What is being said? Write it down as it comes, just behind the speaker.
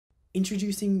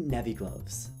Introducing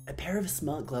NaviGloves, a pair of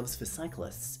smart gloves for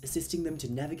cyclists, assisting them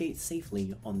to navigate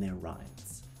safely on their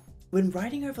rides. When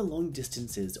riding over long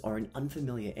distances or in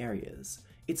unfamiliar areas,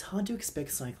 it's hard to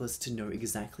expect cyclists to know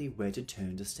exactly where to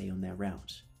turn to stay on their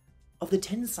route. Of the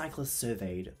 10 cyclists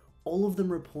surveyed, all of them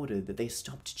reported that they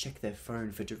stopped to check their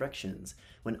phone for directions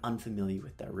when unfamiliar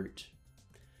with their route.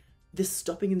 This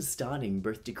stopping and starting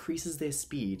both decreases their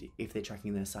speed if they're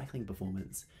tracking their cycling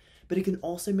performance, but it can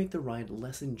also make the ride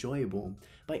less enjoyable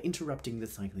by interrupting the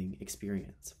cycling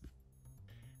experience.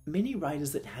 Many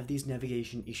riders that have these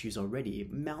navigation issues already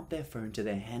mount their phone to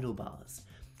their handlebars,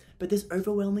 but this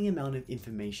overwhelming amount of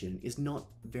information is not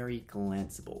very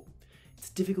glanceable. It's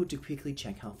difficult to quickly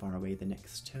check how far away the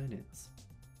next turn is.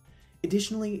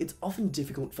 Additionally, it's often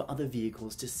difficult for other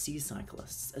vehicles to see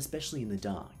cyclists, especially in the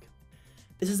dark.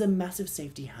 This is a massive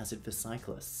safety hazard for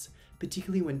cyclists,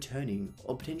 particularly when turning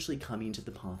or potentially coming into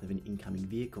the path of an incoming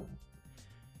vehicle.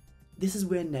 This is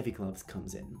where NaviGloves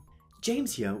comes in.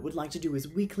 James here would like to do his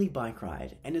weekly bike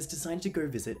ride and has decided to go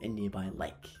visit a nearby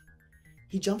lake.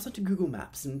 He jumps onto Google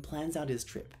Maps and plans out his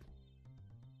trip.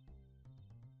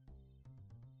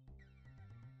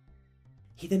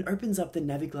 He then opens up the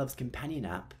NaviGloves companion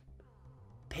app,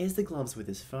 pairs the gloves with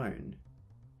his phone,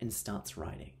 and starts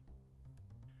riding.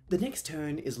 The next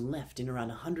turn is left in around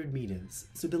 100 meters,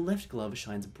 so the left glove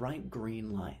shines bright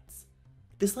green lights.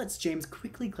 This lets James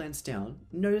quickly glance down,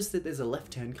 notice that there's a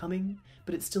left turn coming,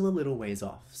 but it's still a little ways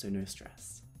off, so no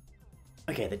stress.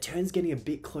 Okay, the turn's getting a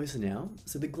bit closer now,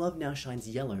 so the glove now shines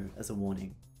yellow as a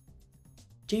warning.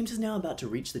 James is now about to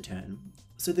reach the turn,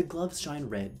 so the gloves shine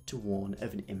red to warn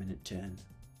of an imminent turn.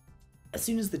 As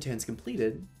soon as the turn's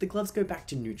completed, the gloves go back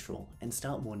to neutral and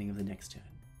start warning of the next turn.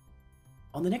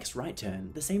 On the next right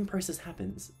turn, the same process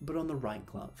happens, but on the right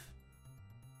glove.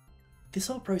 This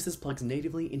whole process plugs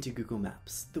natively into Google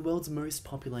Maps, the world's most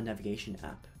popular navigation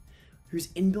app, whose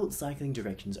inbuilt cycling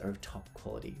directions are of top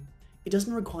quality. It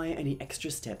doesn't require any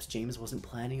extra steps James wasn't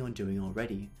planning on doing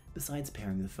already, besides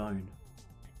pairing the phone.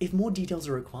 If more details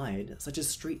are required, such as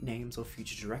street names or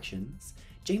future directions,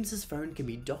 James's phone can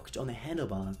be docked on the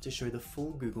handlebars to show the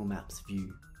full Google Maps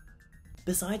view.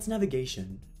 Besides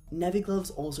navigation,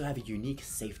 NaviGloves also have a unique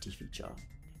safety feature.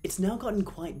 It's now gotten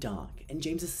quite dark and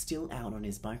James is still out on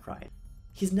his bike ride.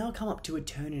 He's now come up to a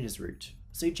turn in his route,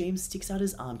 so James sticks out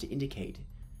his arm to indicate,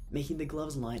 making the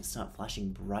gloves lights start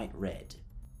flashing bright red.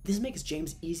 This makes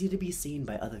James easier to be seen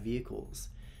by other vehicles,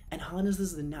 and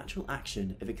harnesses the natural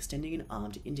action of extending an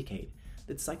arm to indicate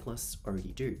that cyclists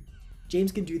already do.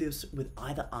 James can do this with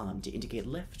either arm to indicate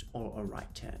left or a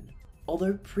right turn.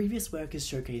 Although previous work has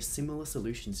showcased similar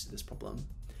solutions to this problem,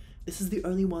 this is the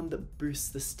only one that boosts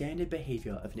the standard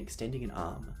behaviour of extending an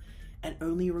arm, and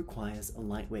only requires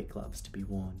lightweight gloves to be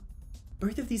worn.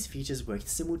 Both of these features work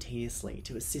simultaneously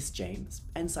to assist James,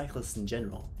 and cyclists in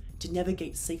general, to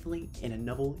navigate safely in a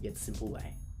novel yet simple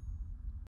way.